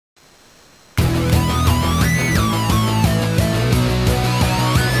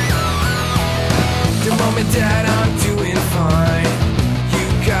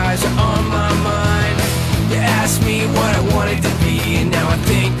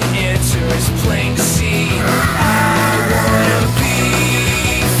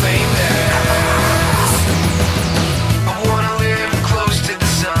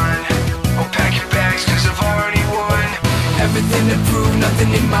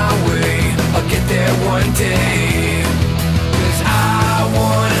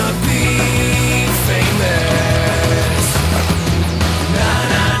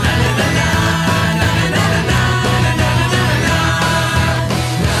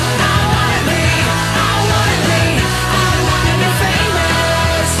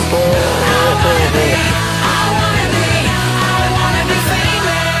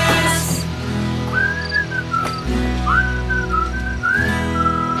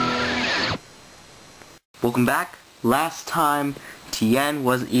Welcome back. Last time, Tien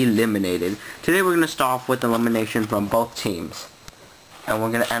was eliminated. Today we're going to start off with elimination from both teams. And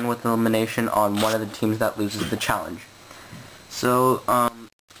we're going to end with elimination on one of the teams that loses the challenge. So,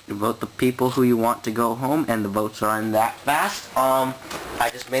 you vote the people who you want to go home, and the votes aren't that fast. I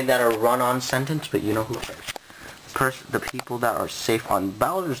just made that a run-on sentence, but you know who cares. The people that are safe on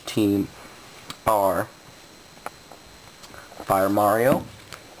Bowser's team are Fire Mario,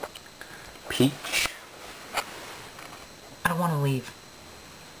 Peach, I don't want to leave.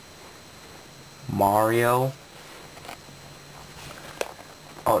 Mario.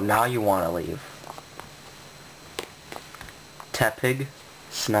 Oh, now you want to leave. Turtwig,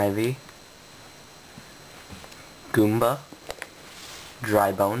 Snivy, Goomba,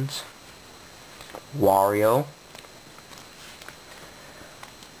 Dry Bones, Wario,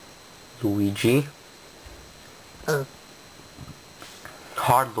 Luigi,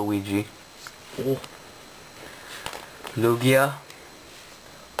 Hard Luigi, Lugia,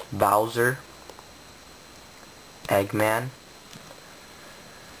 Bowser, Eggman,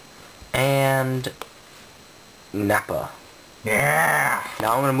 and Nappa. Yeah!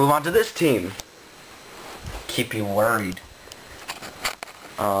 Now I'm gonna move on to this team. Keep you worried.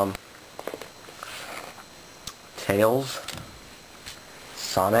 Tails,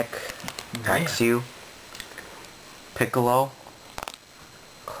 Sonic, Axew, Piccolo,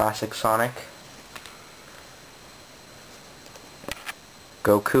 Classic Sonic,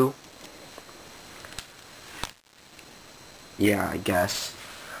 Goku. Yeah, I guess.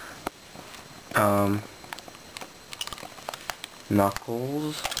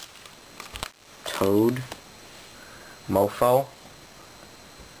 Knuckles, Toad, Mofo,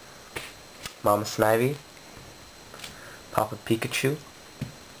 Mama Snivy, Papa Pikachu,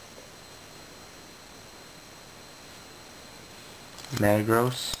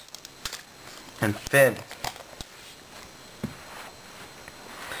 Metagross, and Finn.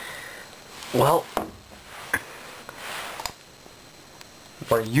 Well,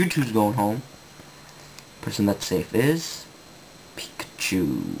 one of you two's going home. Person that's safe is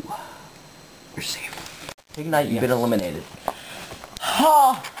Pikachu. You're safe. Ignite, you've been eliminated.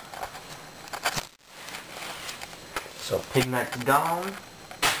 Ha! So Pignite's gone.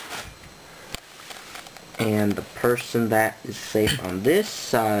 And the person that is safe on this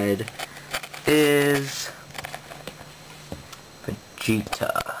side is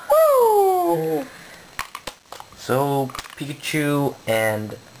Vegeta. Woo! So Pikachu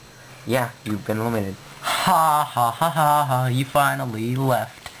and yeah, you've been eliminated. Ha ha ha ha ha, you finally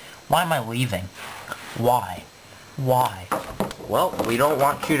left. Why am I leaving? Why? Why? Well, we don't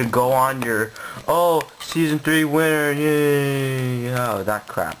want you to go on your, oh, Season 3 winner, yay, oh, that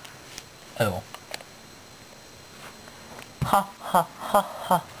crap. Oh. Ha ha ha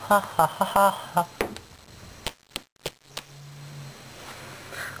ha ha ha ha ha.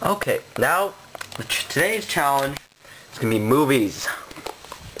 Okay, now, today's challenge is going to be movies.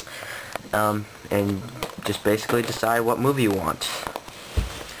 And just basically decide what movie you want.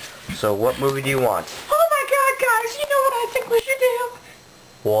 So, what movie do you want? Oh my god, guys, you know what I think we should do?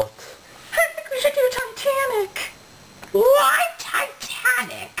 What? I think we should do Titanic. Why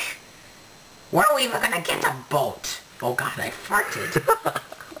Titanic? Where are we even gonna get the boat? Oh god, I farted.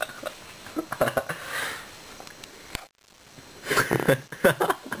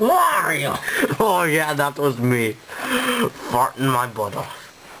 Wario! Oh yeah, that was me. Farting my butt off.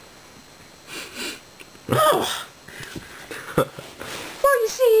 Well, you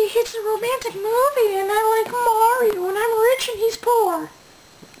see, it's a romantic movie, and I like Mario, and I'm rich and he's poor.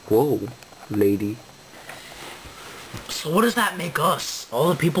 Whoa, lady. So what does that make us? All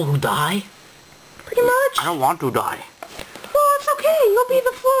the people who die? Pretty much. I don't want to die. Well, it's okay. You'll be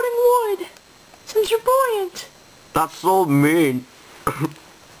the floating wood, since you're buoyant. That's so mean.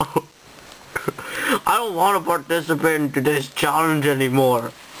 I don't want to participate in today's challenge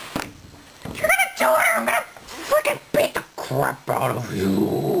anymore. You're gonna do it, or I'm gonna freaking beat the crap out of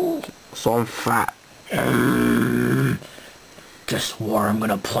you. So I'm fat. Just where I'm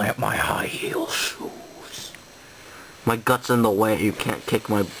gonna plant my high heel shoes. My gut's in the way. You can't kick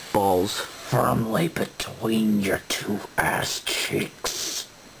my balls. Firmly between your two ass cheeks.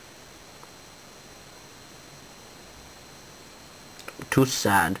 Too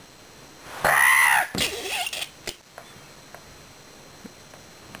sad.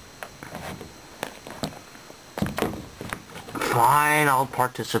 Fine, I'll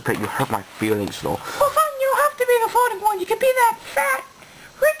participate. You hurt my feelings though. Well fine, you don't have to be the floating one. You can be that fat,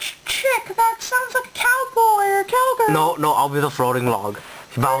 rich chick that sounds like a cowboy or a cowgirl. No, I'll be the floating log.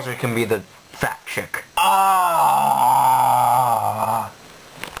 Bowser can be the fat chick. Ah!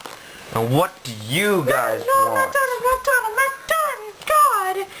 And what do you guys No, I'm want? not done, I'm not done, I'm not done.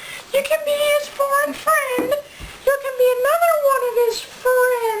 God, you can be his foreign friend. You can be another one of his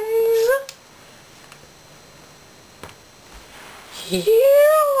friends.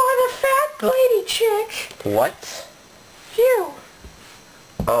 You are the fat lady chick. What? You.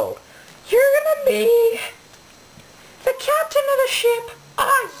 Oh. You're gonna be the captain of the ship.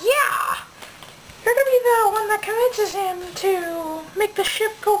 Yeah. You're gonna be the one that convinces him to make the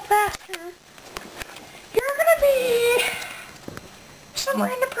ship go faster. You're gonna be some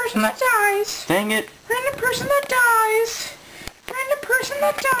random person that dies. Dang it. Random person that dies. Random person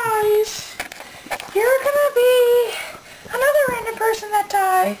that dies. You're gonna be another random person that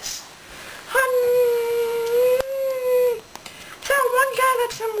dies. That one guy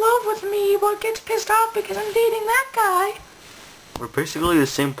that's in love with me but gets pissed off because I'm dating that guy. We're basically the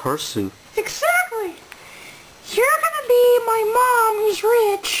same person. Exactly. You're gonna be my mom who's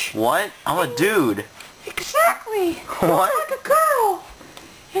rich. What? I'm a dude. Exactly. What? Like a girl.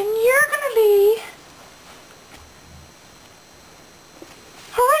 And you're gonna be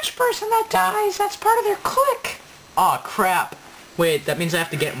a rich person that dies. That's part of their clique. Aw, crap. Wait, that means I have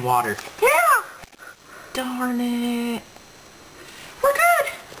to get in water. Yeah. Darn it. We're good.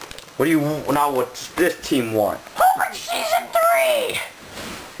 What do you now? What's this team want? Open season 3.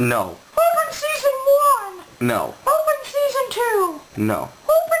 No. Open season 1. No. Open season 2. No.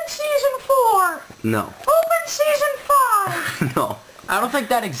 Open season 4. No. Open season 5. No. I don't think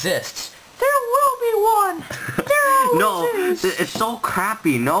that exists. There will be one. There always No. is. It's so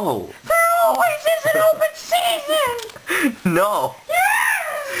crappy. No. There always is an open season. No.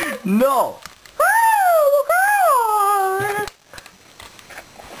 Yes. No. Oh, God.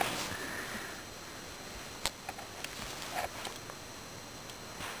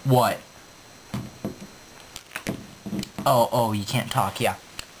 What? Oh, you can't talk, yeah.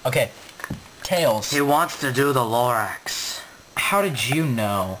 Okay. Tails, He wants to do the Lorax. how did you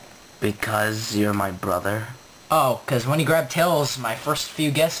know? Because you're my brother. Oh, because when you grabbed Tails, my first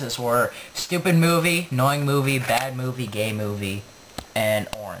few guesses were stupid movie, annoying movie, bad movie, gay movie, and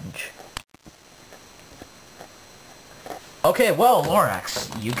orange. Okay, well,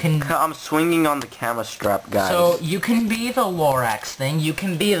 Lorax, you can... I'm swinging on the camera strap, guys. So, you can be the Lorax thing, you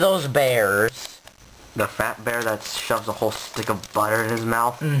can be those bears. The fat bear that shoves a whole stick of butter in his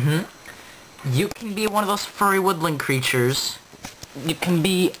mouth. Mm-hmm. You can be one of those furry woodland creatures. You can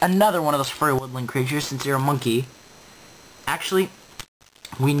be another one of those furry woodland creatures since you're a monkey. Actually,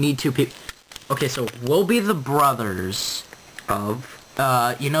 we need two people. Okay, so we'll be the brothers Of?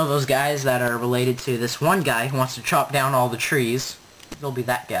 you know those guys that are related to this one guy who wants to chop down all the trees? They'll be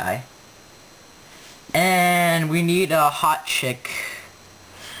that guy. And we need a hot chick.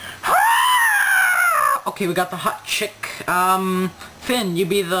 Okay, we got the hot chick. Finn, you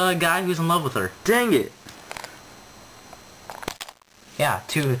be the guy who's in love with her. Dang it. Yeah,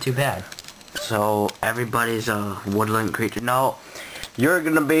 too bad. So, everybody's a woodland creature. No, you're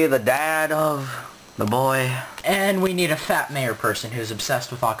gonna be the dad of the boy. And we need a fat mayor person who's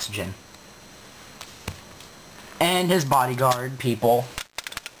obsessed with oxygen. And his bodyguard people.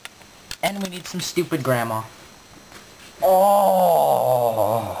 And we need some stupid grandma.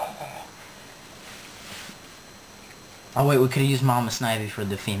 Oh. Oh wait, we could have used Mama Snivy for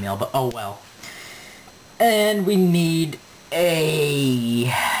the female, but oh well. And we need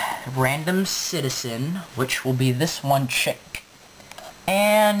a random citizen, which will be this one chick.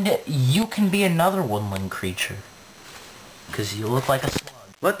 And you can be another woodland creature. Because you look like a slug.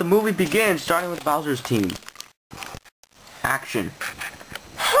 Let the movie begin, starting with Bowser's team. Action.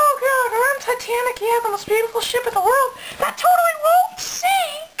 Oh, God, we're on Titanic. You have the most beautiful ship in the world. That totally won't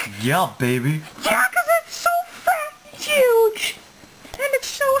sink. Yeah, baby. Yeah, because it's so fat and huge. And it's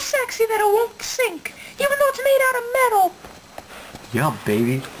so sexy that it won't sink. Even though it's made out of metal. Yeah,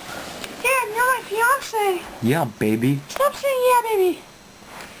 baby. Yeah, and you're my fiance. Yeah, baby. Stop saying yeah, baby.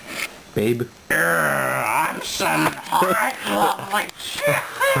 Babe. I'm some hot, lovely chick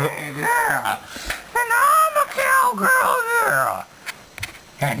girl. And I'm a cowgirl girl.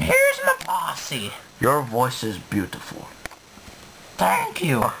 And here's my posse. Your voice is beautiful. Thank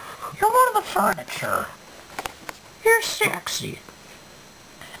you. You're one of the furniture. You're sexy.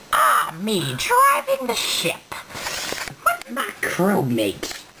 Me driving the ship. With my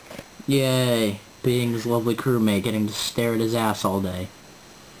crewmates. Yay, being his lovely crewmate, getting to stare at his ass all day.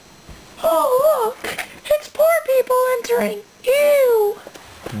 Oh, look. It's poor people entering. Ew.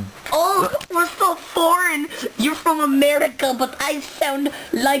 Oh, we're so foreign. You're from America, but I sound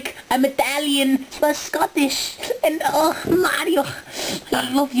like I'm Italian, Scottish, and Mario.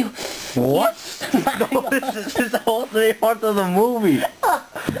 I love you. What? Yes, Mario. This is the whole thing part of the movie.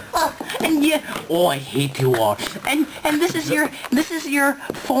 Oh, I hate you all. And this is your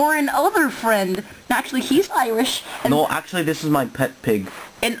foreign other friend. Actually, he's Irish. And, No, actually, this is my pet pig.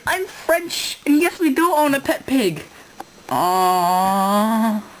 and I'm French. And yes, we do own a pet pig.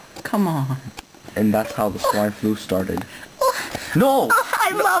 Aww. Come on. And that's how the swine flu started. No!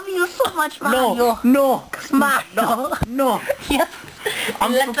 I love you so much, Mario. No! No! Mario. No! Yes.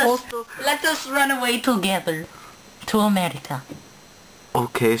 I'm let supposed us, Let us run away together to America.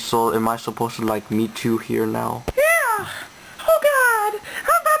 Okay, so am I supposed to, like, meet you here now? Yeah. Oh God,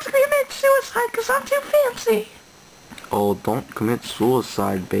 I'm about to commit suicide because I'm too fancy. Oh, don't commit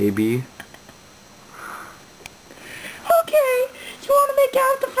suicide, baby. Okay, you want to make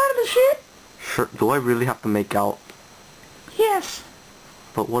out at the front of the ship? Sure, do I really have to make out? Yes.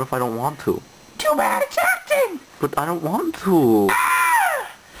 But what if I don't want to? Too bad, it's acting. But I don't want to. Ah!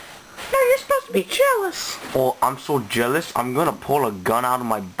 No, you're supposed to be jealous. Oh, I'm so jealous, I'm gonna pull a gun out of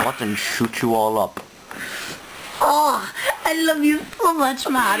my butt and shoot you all up. Oh, I love you so much,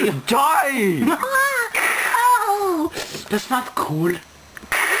 Mario. Die! Oh, That's not cool.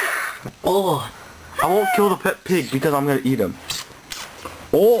 Oh, I won't kill the pet pig because I'm gonna eat him.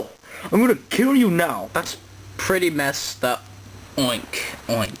 Oh, I'm gonna kill you now. That's pretty messed up. Oink,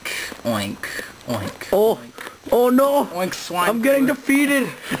 oink, oink, oink. Oh, oh no! Oink swine. I'm getting flu. defeated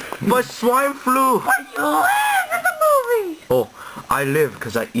by swine flu. You live in the movie. Oh, I live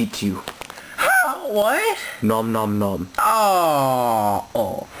because I eat you. What? Nom nom nom. Oh,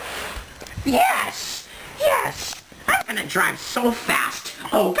 oh. yes, yes. I'm gonna drive so fast.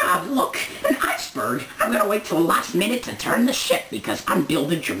 Oh God, look, an iceberg. I'm gonna wait till the last minute to turn the ship because I'm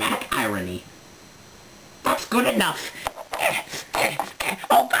building dramatic irony. That's good enough.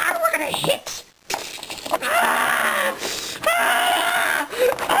 Oh God, we're gonna hit. Ah! Ah!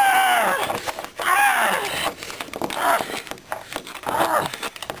 Ah!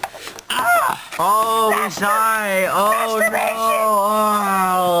 Ah! Oh, we die. Oh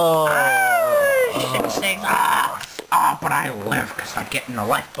no. Shit stinks. Oh, but I live because I get in the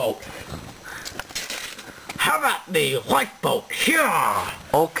lifeboat. How about the lifeboat here?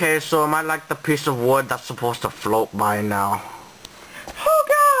 Okay, so am I like the piece of wood that's supposed to float by now? Oh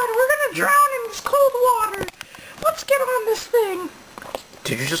God, we're gonna drown in this cold water. Let's get on this thing.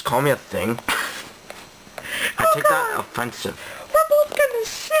 Did you just call me a thing? I take that offensive. We're both gonna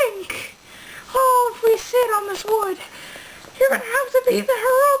sink. Oh, if we sit on this wood. You're gonna have to be the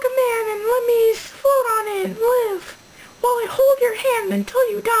heroic man and let me float on it and live while I hold your hand until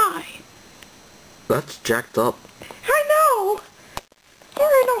you die. That's jacked up. I know. You're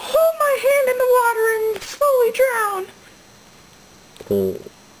gonna hold my hand in the water and slowly drown. Oh.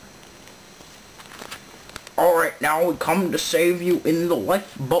 Alright, now we come to save you in the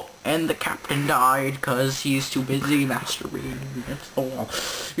lifeboat, and the captain died because he's too busy masturbating. That's all.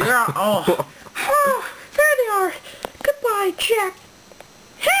 Yeah, oh. Oh, there they are. Goodbye, Jack.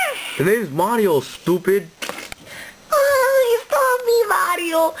 The name's Mario, stupid. Oh, you saw me,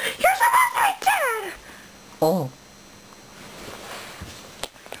 Mario. You're supposed to be dead. Oh.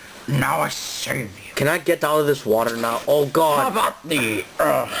 Now I save you. Can I get out of this water now? Oh How God. about the,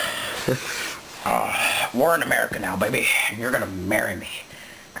 we're in America now, baby. You're gonna marry me.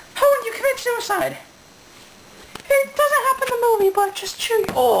 How would you commit suicide? It doesn't happen in the movie, but just chew you.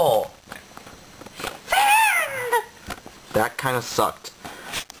 Oh. The end! That kind of sucked.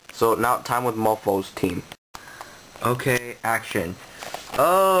 So now time with Mofo's team. Okay, action.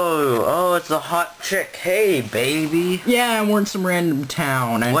 Oh, it's a hot chick. Hey, baby. Yeah, we're in some random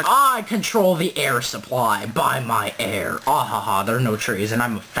town, and What? I control the air supply by my air. Ah ha ha, there are no trees, and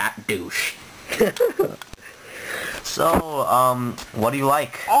I'm a fat douche. So, what do you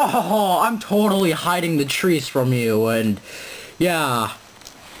like? Oh, I'm totally hiding the trees from you, and yeah.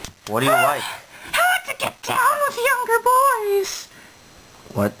 What do you like? I like to get down with younger boys.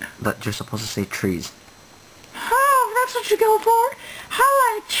 What? That you're supposed to say trees. Oh, that's what you go for?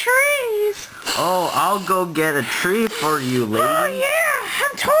 I like trees. Oh, I'll go get a tree for you, Oh, lady. yeah,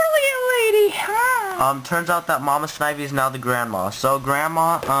 I'm totally a lady. Turns out that Mama Snivy is now the grandma. So,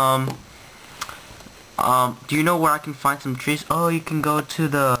 Grandma, do you know where I can find some trees? Oh, you can go to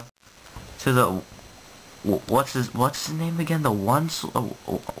the, what's his name again? The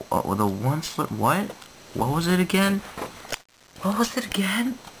what was it again? What was it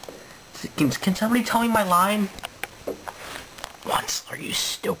again? Can somebody tell me my line? Once, are you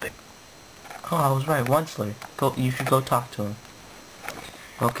stupid? Oh, I was right, Onceler. You should go talk to him.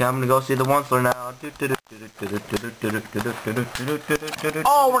 Okay, I'm gonna go see the Onceler now.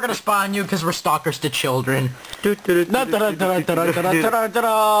 Oh, we're gonna spy on you because we're stalkers to children.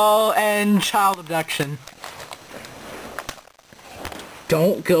 And child abduction.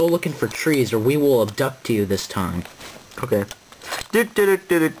 don't go looking for trees or we will abduct you this time. Okay.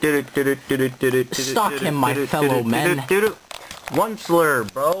 Stalk him, my fellow men. One slur,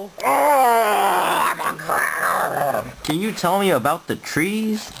 bro. Can you tell me about the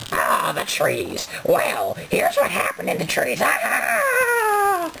trees? Ah, the trees. Well, here's what happened in the trees.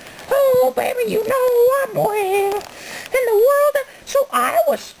 Ah! Oh, baby, you know I'm well in the world. So I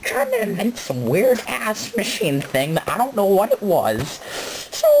was trying to invent some weird-ass machine thing that I don't know what it was.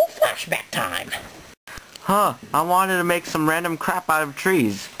 So, flashback time. Huh, I wanted to make some random crap out of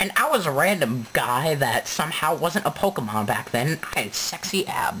trees. And I was a random guy that somehow wasn't a Pokemon back then. I had sexy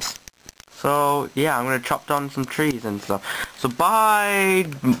abs. So, yeah, I'm gonna chop down some trees and stuff. So, bye,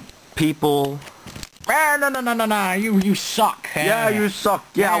 people. No, you suck. Yeah, you suck.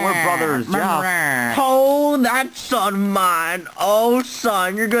 Yeah, we're brothers. Yeah. Yeah. Oh, that son of mine. Oh,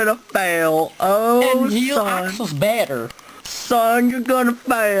 son, you're gonna fail. Oh, And you son. Axel's better. Son, you're gonna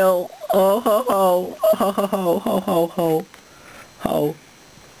fail. Oh, ho, ho. Ho, ho, ho, ho, ho, ho. Ho.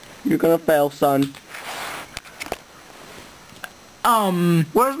 You're gonna fail, son.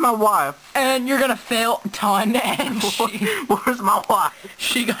 Where's my wife? And you're gonna fail a ton, and Where's my wife?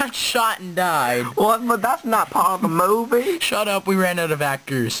 she got shot and died. What? But that's not part of the movie. Shut up, we ran out of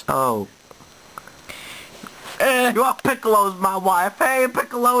actors. Oh. Your Piccolo's my wife. Hey,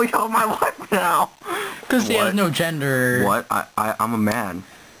 Piccolo, you're my wife now. Because he has What? no gender. What? I'm a man.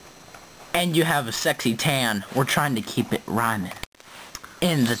 And you have a sexy tan. We're trying to keep it rhyming.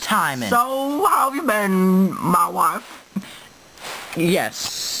 In the timing. So, how have you been, my wife?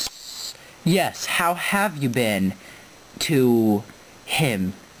 Yes. Yes, how have you been to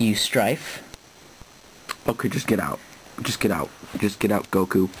him, you strife? Okay, just get out. Just get out. Just get out,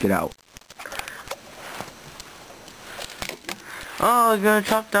 Goku. Get out. Oh, I'm gonna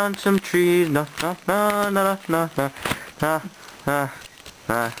chop down some trees. No. Hey, you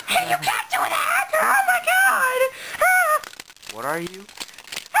can't do that! Oh my god! Ah, What are you?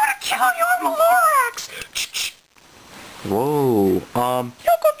 I'm gonna kill you, I'm a Lorax! Whoa.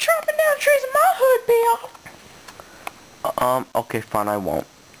 You'll go chopping down trees in my hood, Bill. Okay, fine, I won't.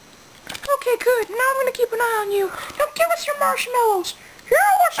 Okay, good. Now I'm gonna keep an eye on you. Now give us your marshmallows. Yeah,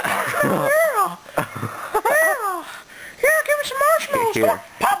 what's marshmallows? Yeah. Yeah, give us some marshmallows. Here.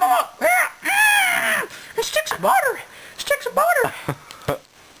 Pop them up. Yeah. And sticks of butter. Sticks of butter.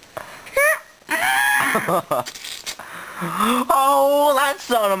 Yeah. Oh, that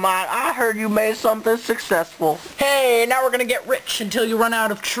son of mine. I heard you made something successful. Hey, now we're gonna get rich until you run out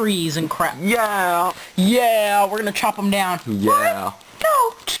of trees and crap. Yeah. Yeah, we're gonna chop them down. Yeah.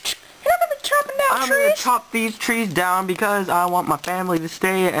 No. You're not gonna be chopping down I'm trees. gonna chop these trees down because I want my family to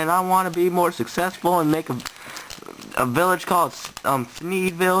stay and I want to be more successful and make a village called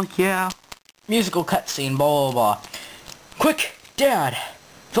Sneedville. Yeah. Musical cutscene, blah, blah, blah. Quick, Dad!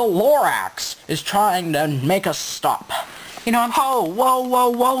 The Lorax is trying to make us stop. You know,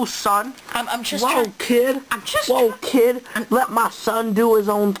 Whoa, son. I'm just Whoa, trying... kid. Whoa, kid. Let my son do his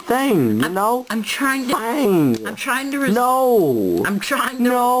own thing, you know? I'm trying to... Fine. I'm trying to... No. I'm trying to...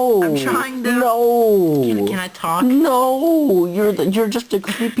 No. I'm trying to... No. Can I talk? No. You're just a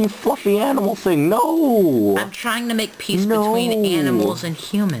creepy, fluffy animal thing. No. I'm trying to make peace No. between animals and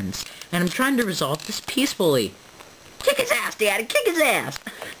humans. And I'm trying to resolve this peacefully. Kick his ass, Daddy! Kick his ass!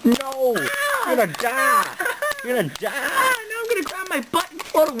 No. You're gonna die. You're gonna die. Now I'm gonna grab my butt and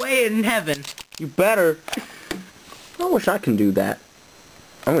float away in heaven. You better. I wish I can do that.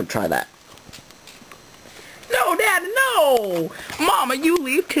 I'm gonna try that. No, Dad, no! Mama, you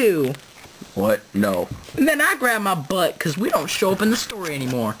leave too. What? No. And then I grab my butt, because we don't show up in the story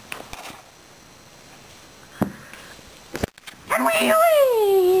anymore. And we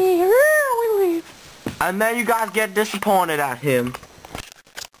leave. Yeah, we leave. And then you guys get disappointed at him.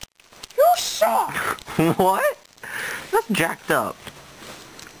 You suck. What? That's jacked up.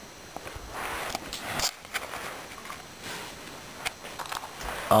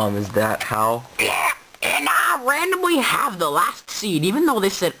 Is that how? Yeah, and I randomly have the last seed, even though they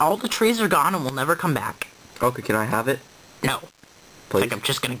said all the trees are gone and will never come back. Okay, can I have it? No. Please? Like I'm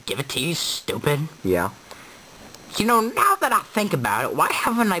just gonna give it to you, stupid. Yeah. You know, now that I think about it, why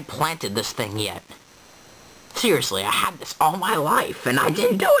haven't I planted this thing yet? Seriously, I had this all my life, and I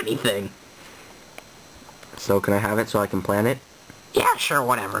didn't do anything. So can I have it so I can plant it? Yeah, sure,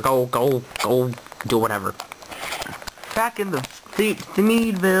 whatever. Go, do whatever. Back in the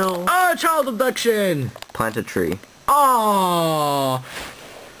Sneedville. Oh, child abduction! Plant a tree. Oh,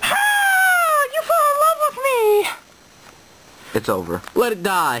 Ah, you fell in love with me. It's over. let it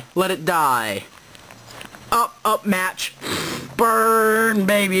die. Let it die. Up, match. Burn,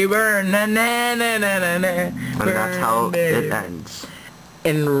 baby, burn. Na na na na na na. And that's how it ends.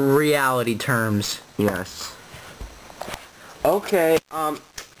 in reality terms. Yes. Okay,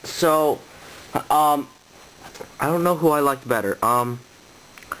 so, I don't know who I liked better. I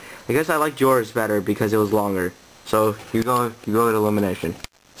guess I liked yours better because it was longer. So, you go with elimination.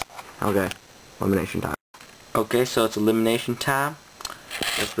 Okay, elimination time. Okay, so it's elimination time.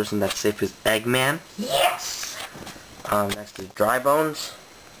 This person that's safe is Eggman. Yes! Next is Dry Bones.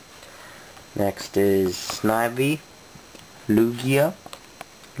 Next is Snivy, Lugia,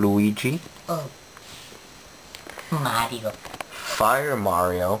 Luigi, Oh. Mario. Fire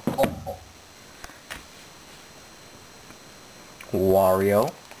Mario, Oh.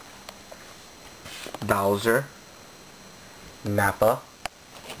 Wario, Bowser, Nappa,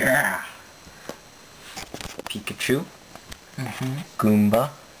 Yeah. Pikachu, Goomba,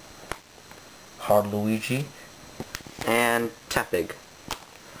 Hard Luigi, and Turtwig.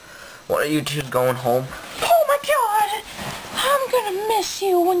 What are you two going home? Oh my god! I'm gonna miss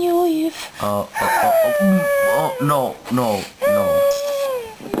you when you leave. No.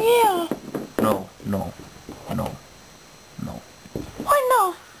 Yeah. No. Why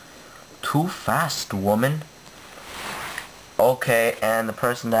not? Too fast, woman. Okay, and the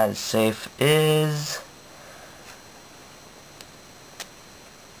person that is safe is...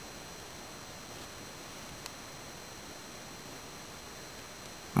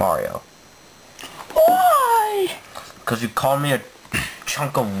 Mario. Why? Because you called me a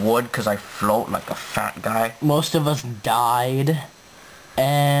chunk of wood because I float like a fat guy. Most of us died.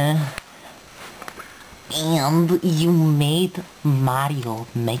 And you made Mario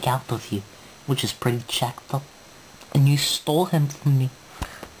make out with you, which is pretty jacked up. And you stole him from me.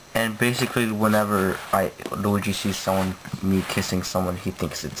 And basically whenever Luigi sees me kissing someone, he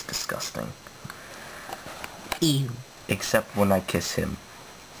thinks it's disgusting. Ew. Except when I kiss him.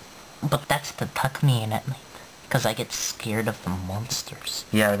 But that's to tuck me in at night. Because I get scared of the monsters.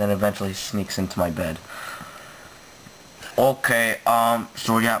 Yeah, then eventually he sneaks into my bed. Okay,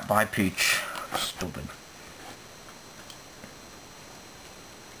 so yeah, bye Peach. Stupid.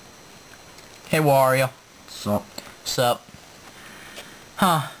 Hey Wario. So, Sup?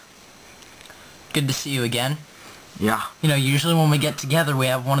 Huh. Good to see you again. yeah. You know, usually when we get together we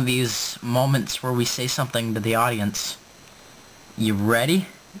have one of these moments where we say something to the audience. You ready?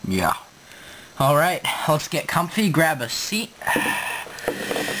 Yeah. Alright, let's get comfy, grab a seat.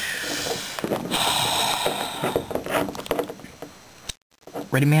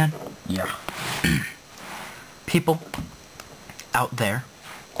 Ready, man? Yeah. People out there,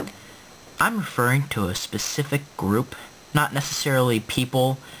 I'm referring to a specific group, not necessarily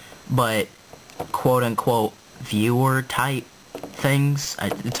people, but quote-unquote viewer type things.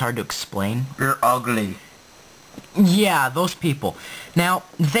 It's hard to explain. You're ugly. Yeah, those people. Now,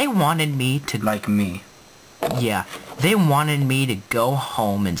 they wanted me to... Like me. Yeah, they wanted me to go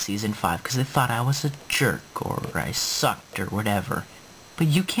home in Season 5 because they thought I was a jerk or I sucked or whatever. But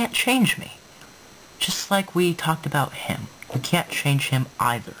you can't change me. Just like we talked about him. You can't change him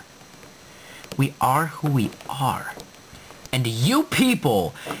either. We are who we are. And you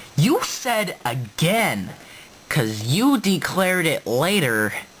people, you said again, because you declared it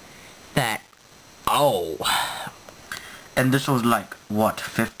later, that, oh... And this was like, what,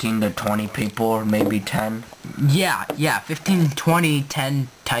 15 to 20 people or maybe 10? Yeah, 15, 20, 10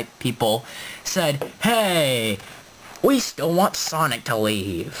 type people said, hey, we still want Sonic to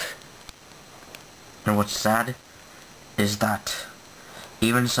leave. And what's sad is that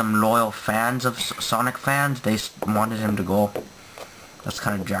even some loyal fans of Sonic fans, they wanted him to go. That's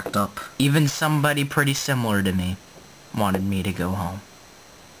kind of jacked up. Even somebody pretty similar to me wanted me to go home.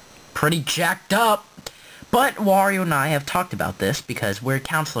 Pretty jacked up. But Wario and I have talked about this because we're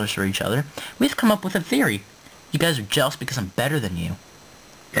counselors for each other. We've come up with a theory. You guys are jealous because I'm better than you.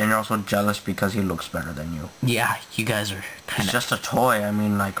 And you're also jealous because he looks better than you. Yeah, you guys are kind It's of... just a toy, I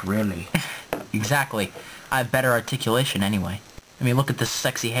mean, like, really. Exactly. I have better articulation anyway. I mean, look at this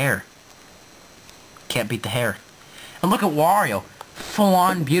sexy hair. Can't beat the hair. And look at Wario.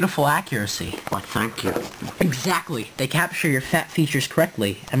 Full-on beautiful accuracy. Why, thank you. Exactly. They capture your fat features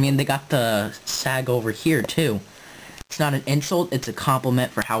correctly. I mean, they got the sag over here, too. It's not an insult, it's a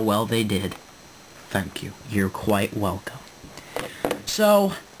compliment for how well they did. Thank you. You're quite welcome.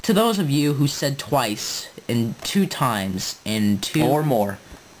 So, to those of you who said twice, and 2 times, and 2... Or more.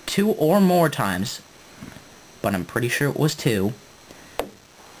 2 or more times, but I'm pretty sure it was 2,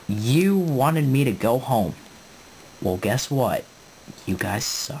 you wanted me to go home. Well, guess what? You guys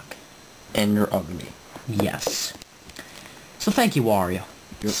suck. And you're ugly. Yes. So thank you, Wario.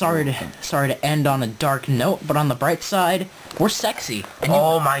 You're Sorry to end on a dark note, but on the bright side, we're sexy. And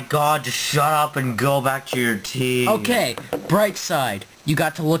Oh my god, just shut up and go back to your tea. Okay, bright side. You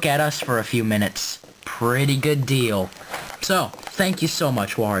got to look at us for a few minutes. Pretty good deal. So, thank you so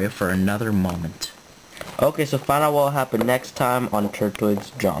much, Wario, for another moment. Okay, so find out what will happen next time on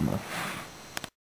Turtwig's Drama.